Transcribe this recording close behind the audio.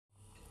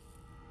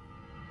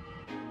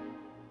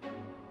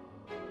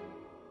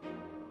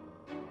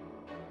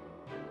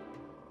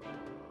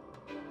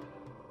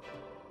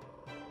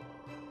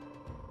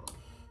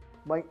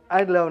May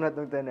adlaw na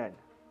itong tanan.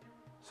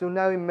 So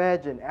now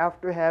imagine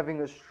after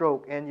having a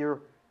stroke and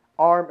your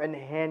arm and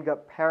hand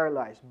got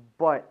paralyzed,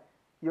 but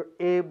you're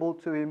able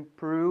to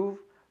improve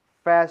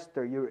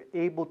faster. You're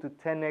able to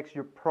 10x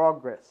your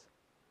progress.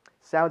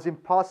 Sounds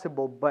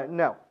impossible, but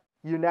no.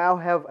 You now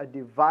have a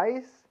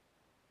device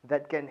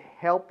that can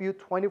help you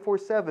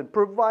 24/7,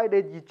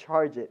 provided you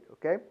charge it,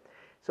 okay?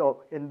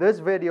 So in this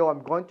video,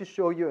 I'm going to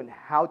show you on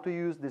how to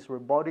use this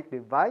robotic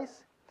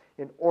device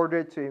in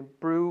order to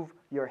improve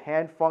your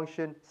hand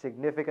function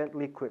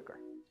significantly quicker.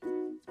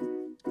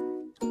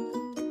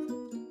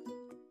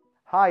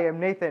 Hi, I'm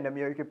Nathan. I'm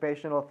your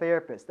occupational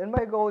therapist, and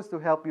my goal is to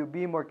help you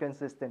be more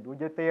consistent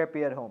with your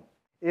therapy at home.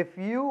 If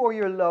you or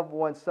your loved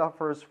one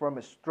suffers from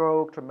a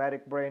stroke,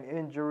 traumatic brain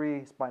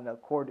injury, spinal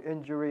cord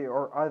injury,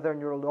 or other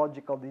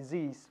neurological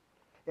disease,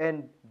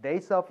 and they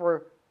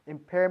suffer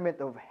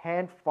impairment of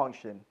hand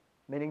function,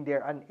 meaning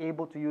they're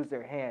unable to use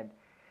their hand,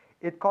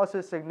 it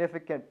causes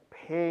significant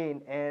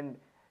pain and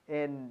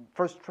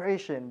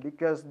frustration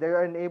because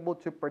they're unable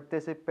to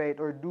participate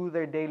or do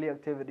their daily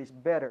activities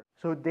better.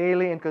 So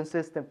daily and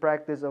consistent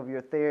practice of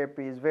your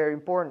therapy is very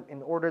important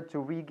in order to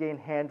regain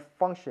hand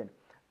function.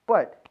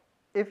 But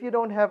if you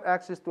don't have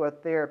access to a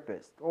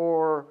therapist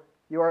or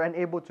you are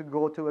unable to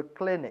go to a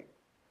clinic,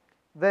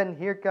 then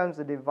here comes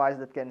a device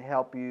that can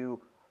help you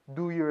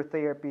do your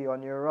therapy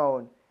on your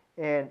own.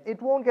 And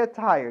it won't get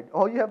tired.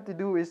 All you have to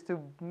do is to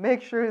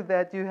make sure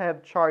that you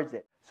have charged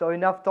it. So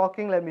enough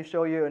talking, let me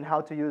show you on how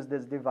to use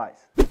this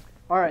device.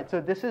 Alright, so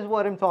this is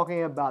what I'm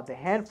talking about, the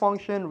hand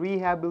function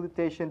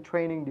rehabilitation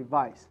training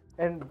device.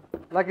 And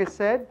like I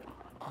said,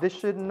 this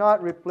should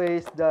not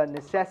replace the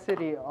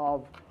necessity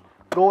of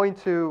going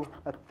to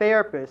a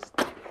therapist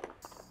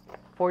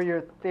for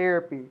your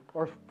therapy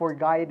or for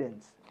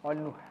guidance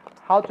on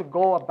how to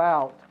go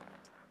about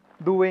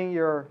doing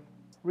your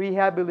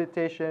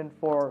rehabilitation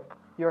for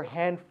your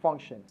hand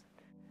function.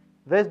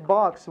 This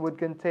box would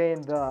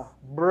contain the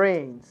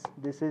brains.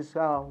 This is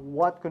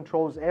what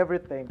controls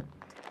everything.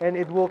 And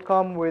it will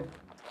come with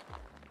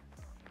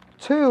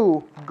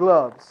 2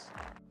 gloves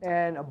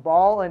and a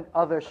ball and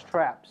other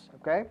straps,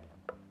 okay?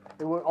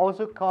 It will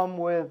also come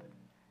with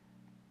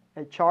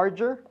a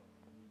charger,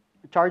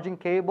 a charging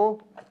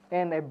cable,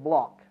 and a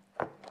block.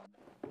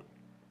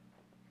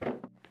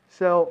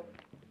 So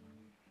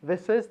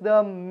this is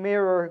the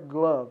mirror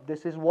glove.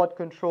 This is what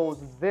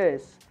controls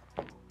this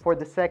for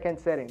the second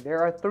setting. There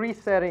are 3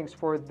 settings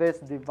for this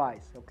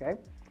device, okay?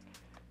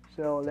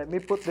 So let me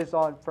put this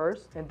on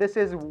first. And this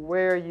is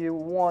where you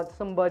want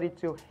somebody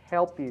to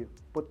help you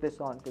put this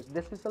on, because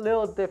this is a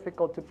little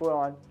difficult to put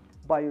on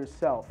by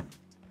yourself.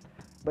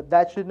 But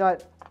that should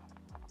not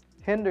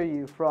hinder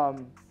you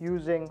from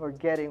using or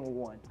getting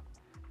one,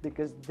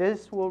 because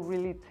this will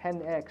really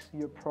 10x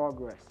your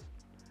progress,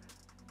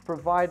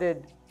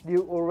 provided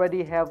you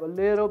already have a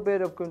little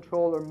bit of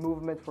control or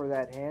movement for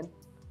that hand.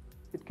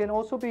 It can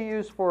also be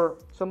used for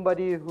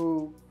somebody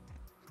who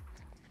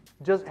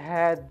just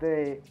had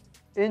the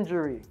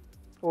injury,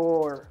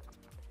 or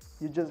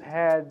you just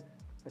had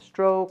a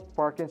stroke,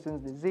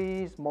 Parkinson's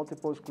disease,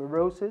 multiple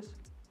sclerosis.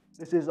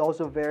 This is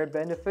also very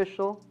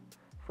beneficial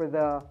for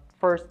the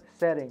first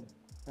setting.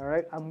 All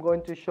right, I'm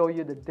going to show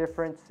you the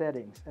different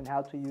settings and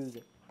how to use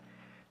it.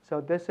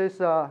 So this is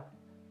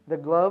the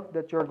glove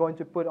that you're going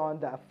to put on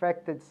the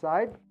affected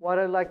side. What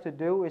I like to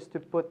do is to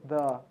put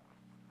the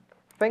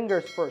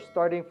fingers first,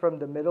 starting from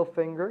the middle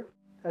finger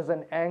as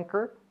an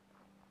anchor,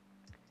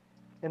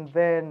 and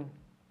then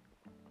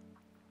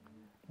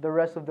the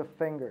rest of the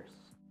fingers.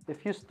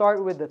 If you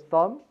start with the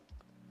thumb,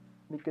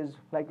 because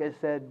like I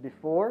said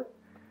before,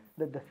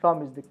 that the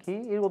thumb is the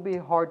key, it will be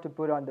hard to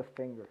put on the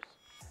fingers.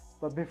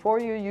 But before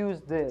you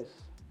use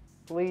this,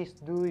 please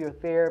do your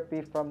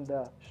therapy from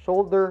the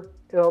shoulder,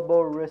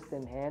 elbow, wrist,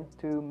 and hand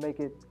to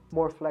make it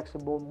more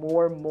flexible,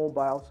 more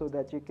mobile, so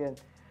that you can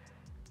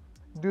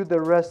do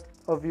the rest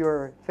of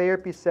your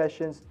therapy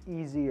sessions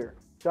easier.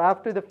 So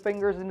after the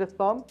fingers and the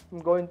thumb,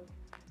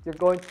 you're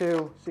going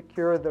to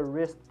secure the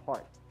wrist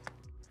part.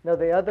 Now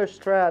the other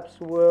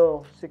straps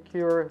will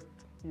secure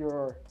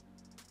your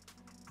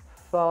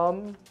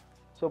thumb.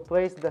 So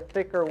place the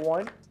thicker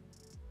one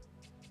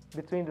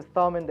between the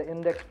thumb and the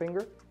index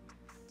finger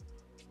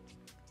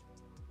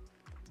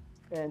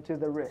and to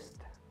the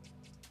wrist.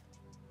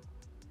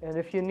 And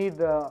if you need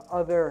the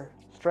other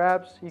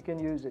straps, you can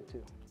use it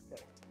too.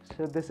 Okay.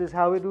 So this is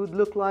how it would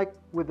look like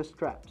with the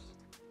straps.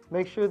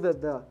 Make sure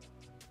that the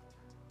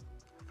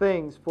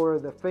things for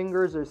the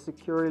fingers are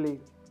securely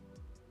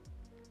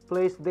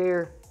placed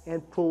there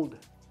and pulled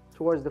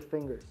towards the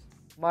fingers.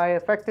 My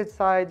affected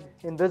side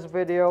in this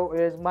video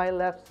is my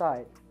left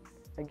side.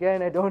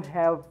 Again, I don't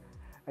have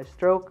a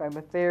stroke. I'm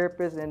a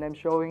therapist, and I'm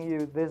showing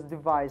you this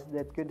device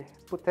that could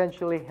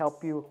potentially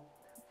help you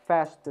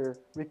faster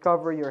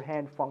recover your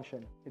hand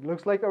function. It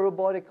looks like a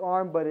robotic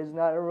arm, but it's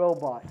not a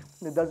robot.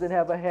 It doesn't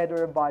have a head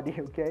or a body,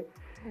 okay?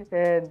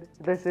 And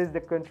this is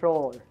the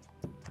controller.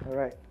 All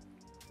right.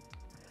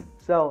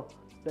 So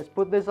let's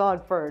put this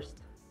on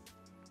first,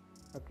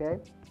 okay?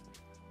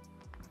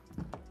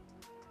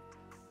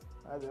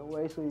 Other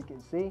way so you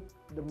can see.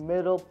 The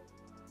middle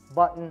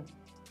button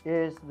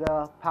is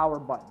the power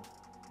button.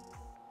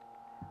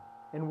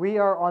 And we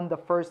are on the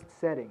first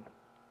setting.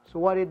 So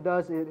what it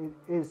does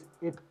is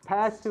it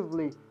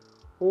passively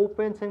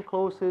opens and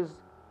closes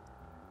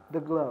the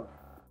glove.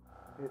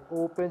 It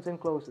opens and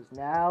closes.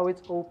 Now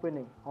it's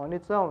opening on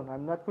its own.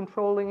 I'm not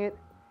controlling it.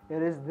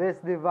 It is this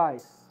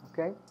device,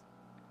 okay?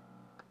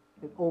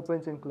 It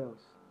opens and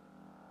closes.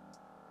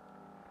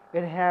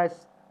 It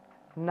has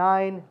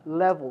 9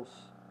 levels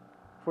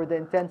for the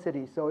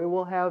intensity. So it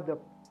will have the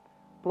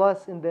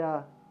plus and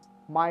the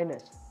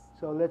minus.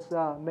 So let's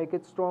make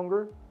it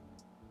stronger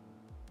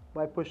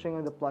by pushing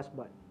on the plus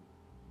button.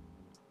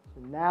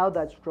 So now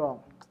that's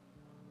strong.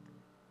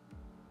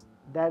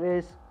 That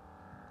is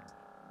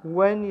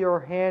when your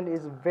hand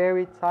is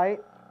very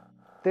tight.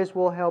 This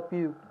will help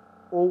you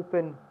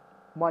open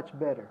much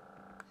better.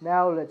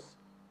 Now let's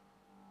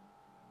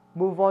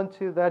move on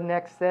to the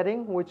next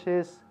setting, which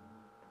is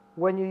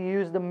when you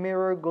use the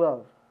mirror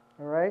glove.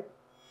 All right,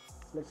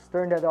 let's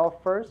turn that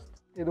off first.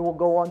 It will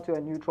go on to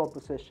a neutral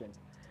position.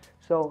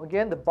 So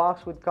again, the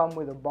box would come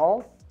with a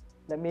ball.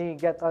 Let me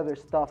get other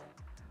stuff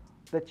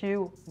that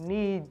you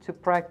need to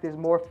practice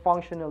more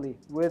functionally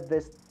with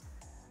this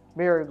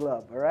mirror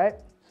glove. All right,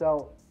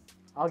 so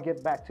I'll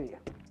get back to you.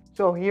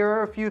 So here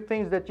are a few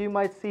things that you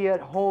might see at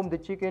home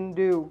that you can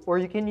do or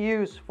you can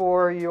use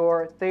for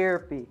your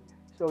therapy.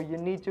 So you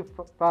need to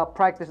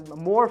practice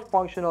more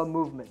functional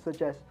movements,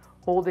 such as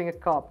holding a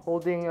cup,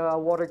 holding a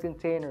water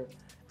container,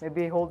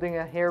 maybe holding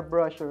a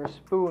hairbrush or a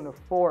spoon, a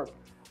fork,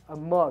 a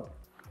mug,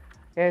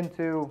 and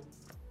to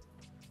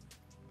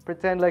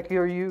pretend like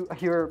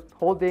you're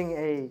holding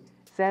a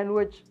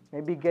sandwich.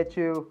 Maybe get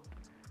you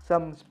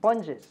some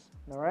sponges.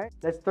 All right,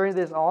 let's turn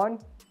this on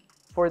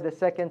for the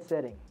second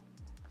setting.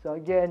 So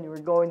again, you're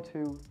going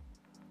to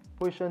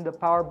push on the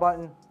power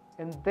button,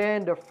 and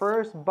then the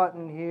first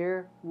button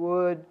here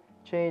would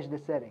change the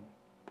setting.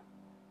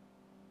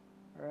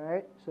 All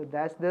right, so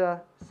that's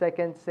the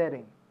second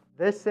setting.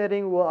 This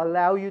setting will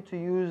allow you to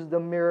use the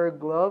mirror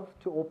glove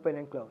to open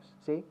and close.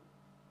 See?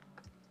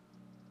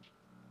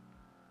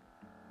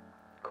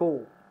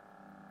 Cool.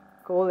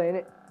 Cool, ain't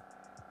it?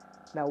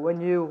 Now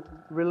when you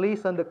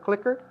release on the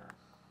clicker,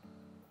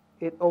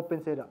 it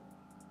opens it up.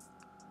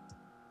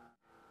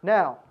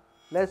 Now,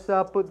 let's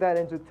put that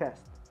into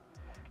test.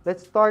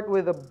 Let's start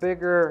with a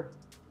bigger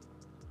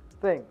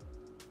thing,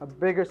 a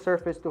bigger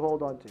surface to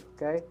hold on to,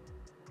 okay?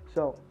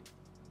 So,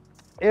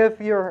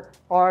 if your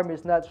arm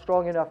is not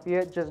strong enough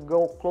yet, just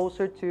go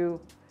closer to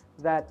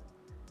that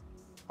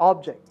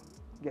object.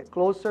 Get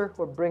closer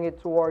or bring it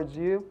towards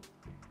you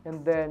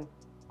and then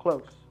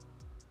close.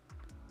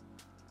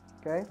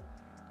 Okay?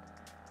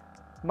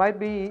 Might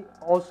be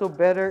also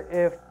better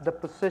if the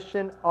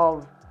position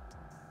of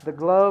the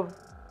glove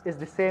is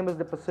the same as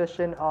the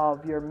position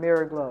of your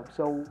mirror glove.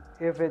 So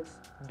if it's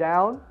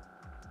down,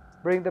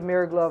 bring the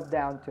mirror glove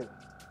down too.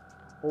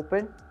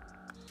 Open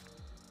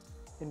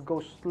and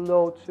go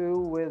slow too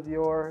with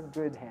your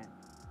good hand.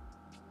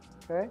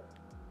 Okay?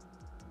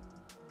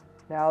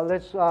 Now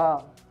let's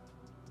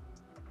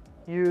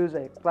use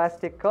a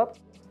plastic cup.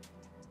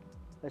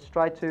 Let's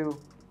try to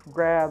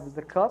grab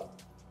the cup.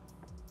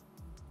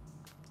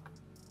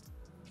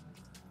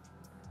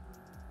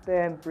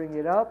 Then bring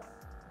it up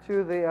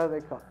to the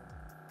other cup.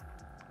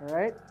 All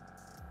right?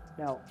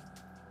 Now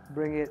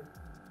bring it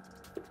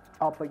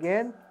up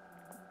again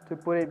to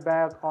put it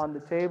back on the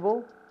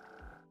table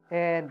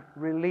and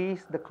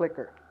release the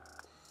clicker.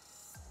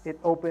 It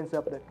opens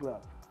up that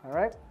glove. All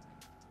right?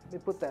 Let me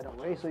put that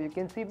away so you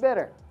can see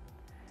better.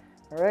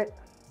 All right?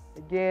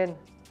 Again,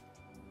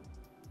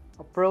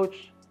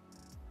 approach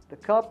the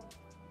cup.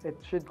 It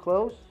should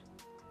close.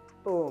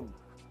 Boom.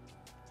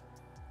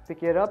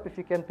 Pick it up if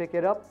you can pick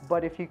it up,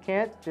 but if you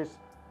can't, just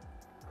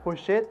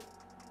push it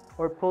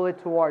or pull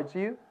it towards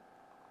you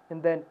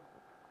and then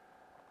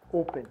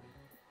open.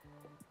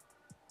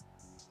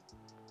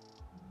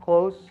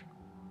 Close.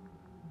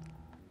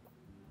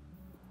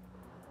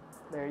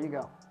 There you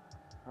go.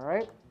 All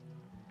right?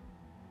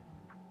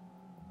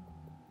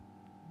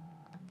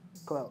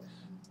 Close.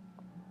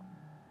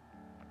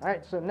 All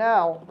right, so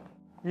now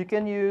you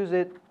can use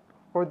it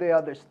for the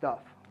other stuff,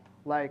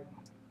 like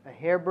a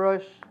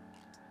hairbrush,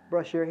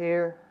 brush your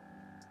hair,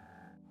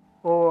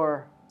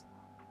 or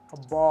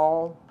a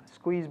ball,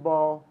 squeeze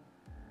ball.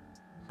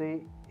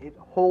 See, it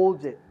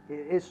holds it.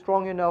 It is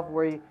strong enough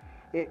where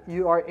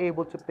you are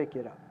able to pick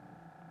it up.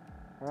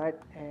 All right,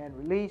 and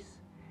release.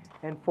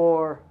 And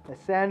for a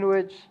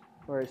sandwich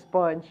or a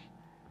sponge,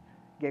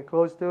 get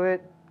close to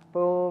it,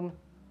 boom,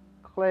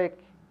 click,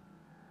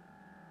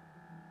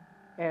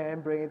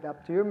 and bring it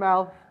up to your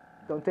mouth.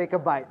 Don't take a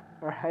bite,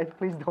 all right?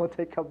 Please don't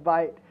take a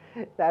bite.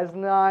 That's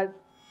not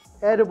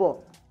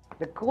edible.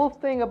 The cool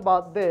thing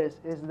about this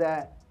is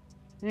that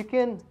you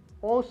can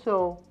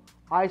also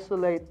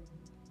isolate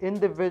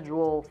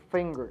individual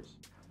fingers.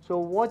 So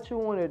what you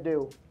want to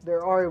do,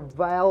 there are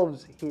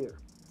valves here.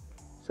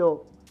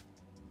 So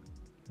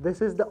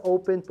this is the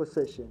open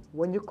position.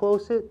 When you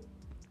close it,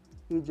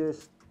 you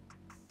just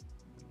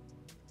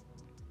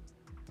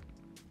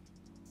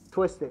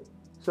twist it.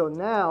 So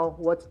now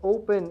what's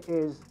open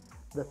is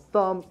the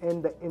thumb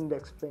and the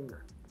index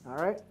finger. All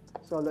right,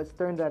 so let's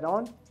turn that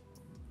on.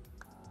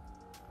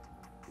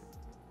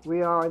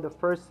 We are in the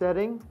first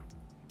setting,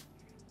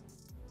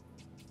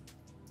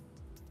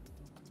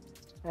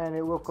 and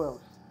it will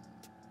close,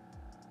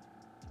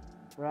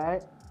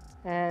 right,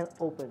 and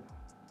open.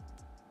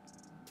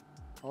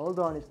 Hold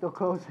on, it's still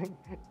closing,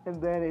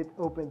 and then it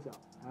opens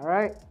up. All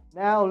right,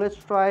 now let's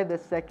try the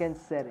second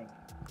setting.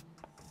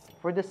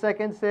 For the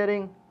second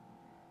setting,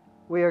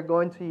 we are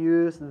going to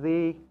use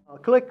the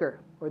clicker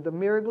or the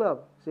mirror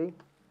glove. See,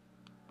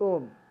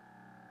 boom,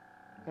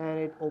 and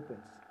it opens.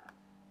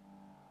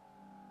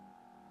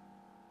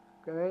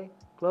 Okay,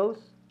 close,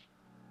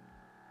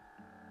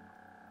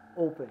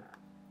 open.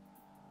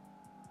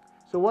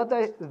 So what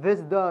this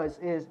does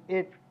is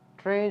it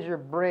trains your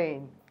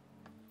brain,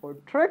 or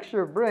tricks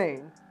your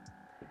brain,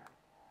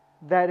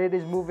 that it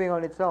is moving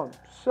on its own.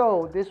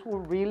 So this will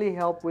really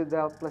help with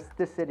the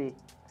plasticity,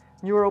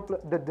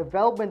 the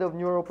development of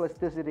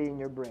neuroplasticity in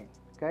your brain.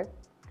 Okay,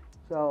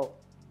 so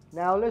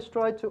now let's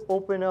try to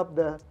open up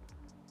the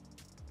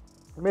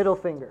middle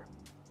finger.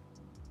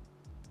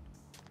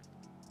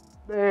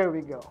 There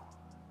we go.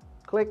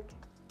 Click.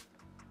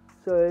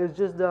 So it's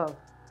just the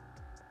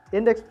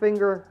index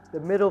finger, the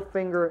middle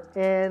finger,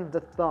 and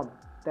the thumb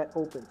that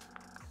opens.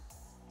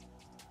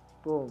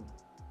 Boom.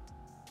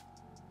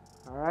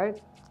 All right,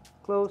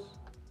 close.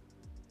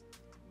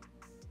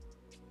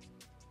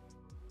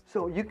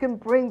 So you can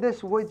bring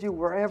this with you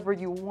wherever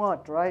you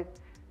want, right?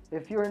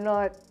 If you're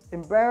not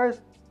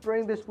embarrassed,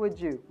 bring this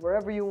with you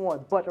wherever you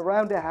want. But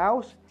around the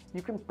house,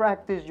 you can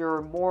practice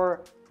your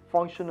more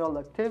functional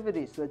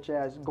activities, such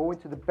as going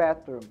to the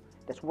bathroom.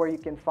 That's where you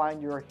can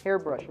find your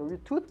hairbrush or your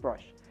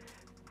toothbrush.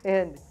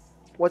 And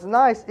what's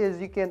nice is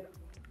you can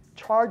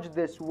charge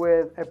this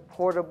with a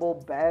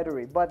portable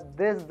battery, but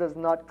this does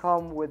not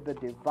come with the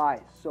device.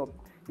 So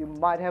you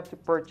might have to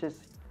purchase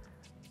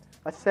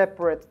a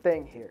separate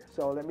thing here.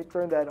 So let me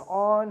turn that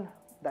on.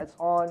 That's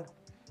on.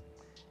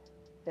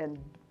 And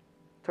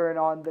turn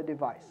on the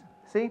device.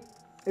 See?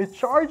 It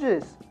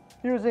charges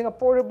using a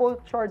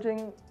portable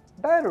charging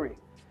battery.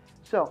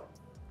 So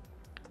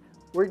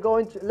we're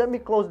going to, let me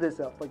close this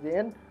up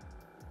again.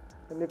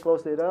 Let me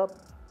close it up.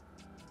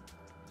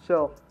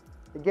 So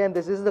again,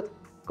 this is the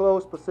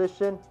closed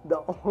position.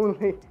 The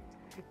only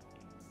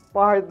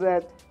part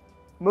that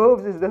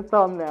moves is the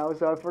thumb now,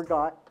 so I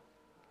forgot.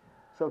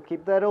 So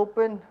keep that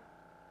open.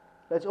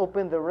 Let's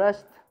open the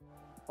rest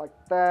like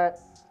that.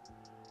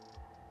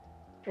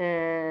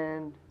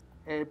 And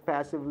it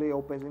passively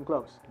opens and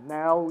closes.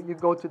 Now you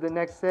go to the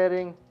next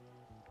setting.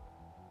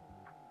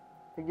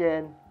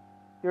 Again,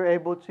 you're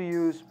able to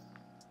use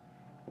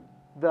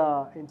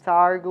the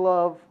entire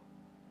glove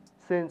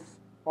since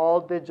all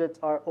digits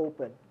are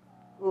open.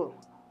 Ooh,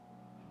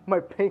 my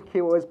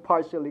pinky was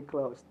partially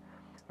closed.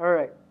 All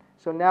right,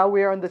 so now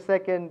we are on the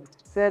second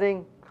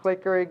setting.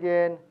 Clicker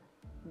again.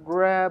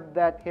 Grab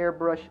that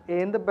hairbrush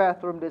in the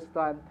bathroom this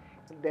time,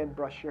 and then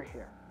brush your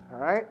hair. All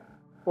right?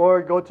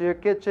 Or go to your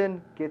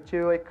kitchen, get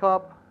you a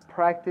cup,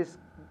 practice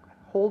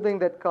holding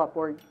that cup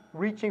or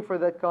reaching for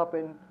that cup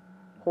and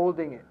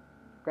holding it.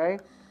 Okay?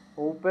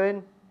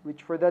 Open,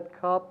 reach for that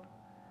cup,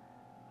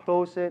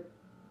 close it,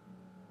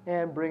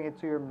 and bring it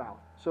to your mouth.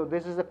 So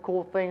this is a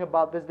cool thing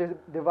about this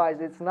device.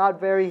 It's not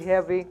very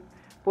heavy.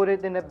 Put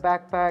it in a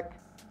backpack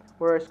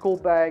or a school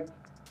bag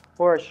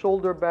or a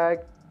shoulder bag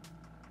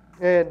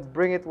and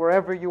bring it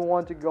wherever you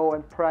want to go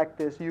and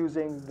practice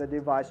using the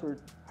device or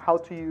how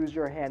to use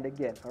your hand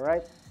again. All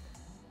right?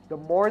 The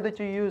more that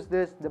you use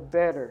this, the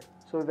better,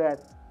 so that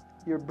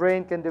your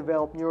brain can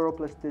develop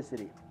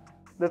neuroplasticity.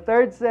 The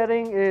third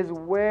setting is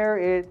where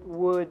it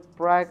would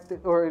practice,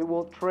 or it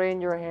will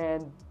train your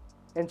hand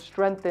and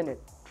strengthen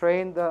it.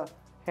 Train the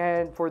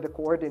hand for the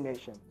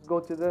coordination. Go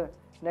to the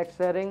next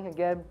setting.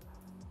 Again,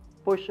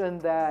 push on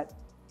that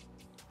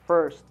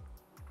first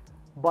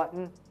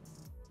button.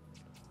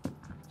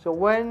 So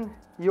when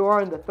you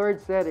are in the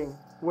third setting,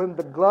 when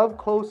the glove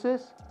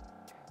closes,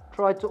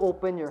 try to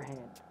open your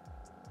hand.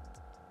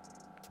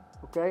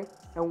 Okay?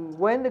 And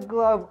when the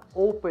glove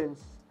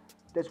opens,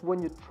 that's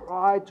when you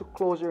try to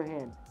close your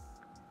hand.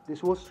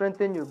 This will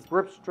strengthen your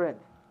grip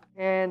strength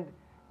and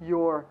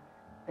your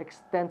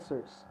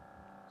extensors.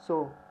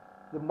 So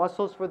the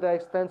muscles for the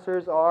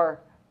extensors are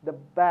the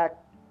back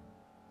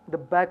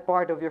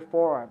part of your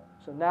forearm.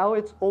 So now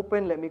it's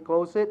open. Let me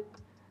close it.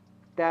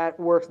 That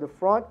works the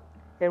front.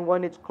 And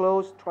when it's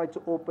closed, try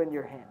to open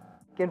your hand.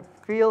 You can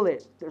feel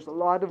it. There's a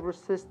lot of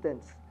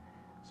resistance.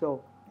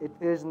 So it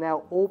is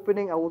now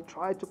opening. I will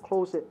try to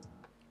close it.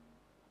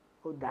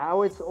 Oh,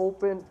 now it's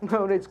open.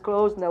 Now it's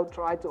closed. Now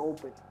try to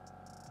open.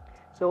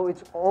 So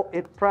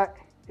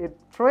it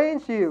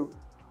trains you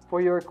for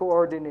your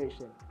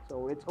coordination.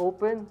 So it's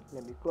open.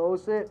 Let me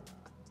close it.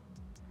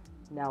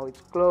 Now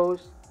it's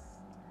closed.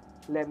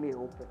 Let me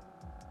open.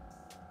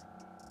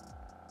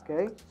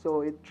 Okay,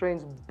 so it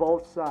trains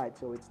both sides.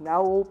 So it's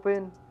now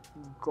open.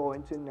 I'm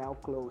going to now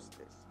close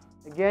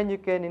this. Again, you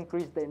can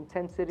increase the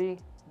intensity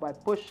by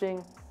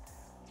pushing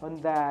on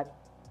that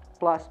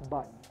plus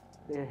button.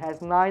 It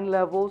has 9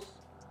 levels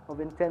of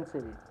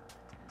intensity.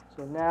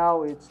 So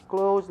now it's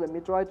closed. Let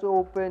me try to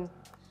open.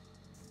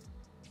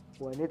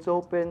 When it's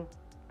open,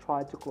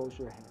 try to close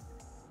your hand.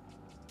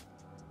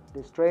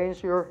 This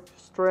trains your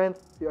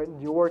strength,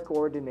 your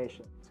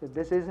coordination. So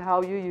this is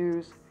how you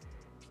use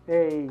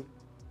the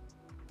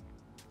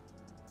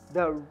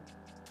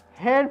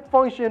hand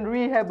function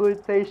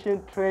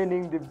rehabilitation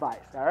training device.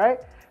 All right.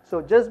 So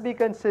just be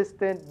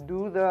consistent.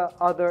 Do the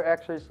other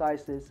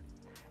exercises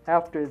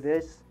after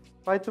this.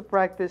 Try to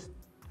practice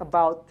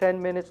about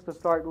 10 minutes to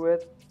start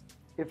with.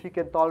 If you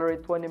can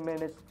tolerate 20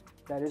 minutes,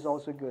 that is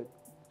also good.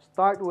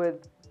 Start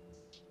with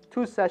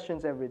 2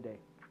 sessions every day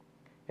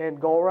and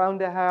go around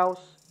the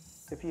house.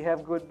 If you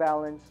have good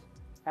balance,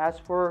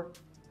 ask for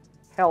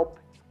help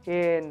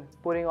in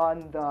putting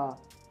on the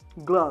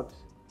gloves,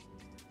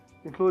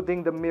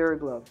 including the mirror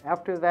glove.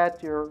 After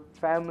that, your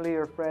family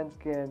or friends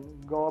can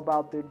go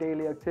about their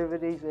daily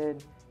activities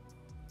and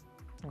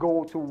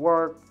go to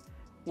work,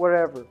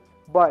 whatever.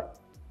 But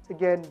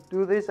again,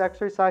 do these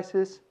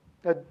exercises.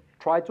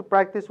 Try to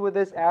practice with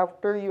this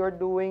after you are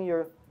doing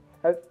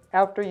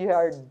after you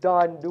are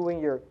done doing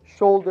your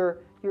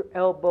shoulder, your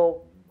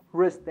elbow,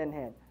 wrist, and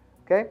hand.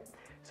 Okay?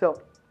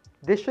 So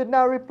this should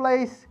not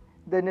replace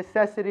the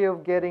necessity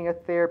of getting a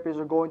therapist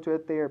or going to a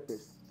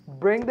therapist.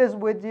 Bring this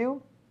with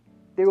you.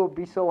 They will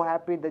be so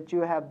happy that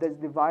you have this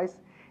device,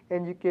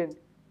 and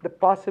the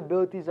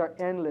possibilities are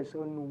endless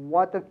on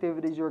what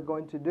activities you're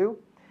going to do,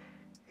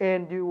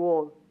 and you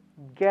will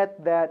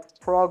get that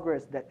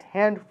progress, that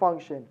hand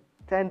function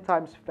 10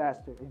 times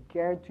faster. I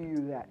guarantee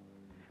you that,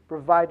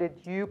 provided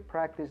you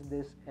practice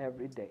this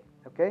every day.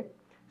 Okay?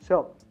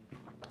 So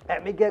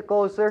let me get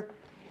closer.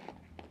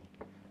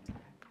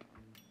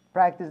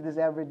 Practice this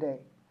every day.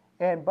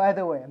 And by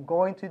the way, I'm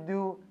going to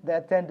do the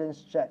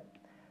attendance check.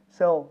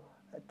 So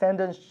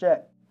attendance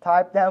check.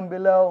 Type down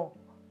below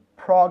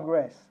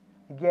progress.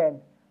 Again,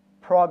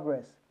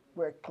 progress.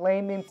 We're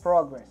claiming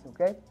progress,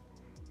 okay?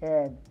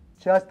 And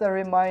just a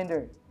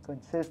reminder,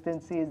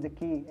 consistency is the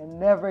key, and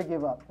never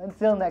give up.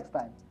 Until next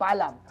time,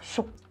 paalam!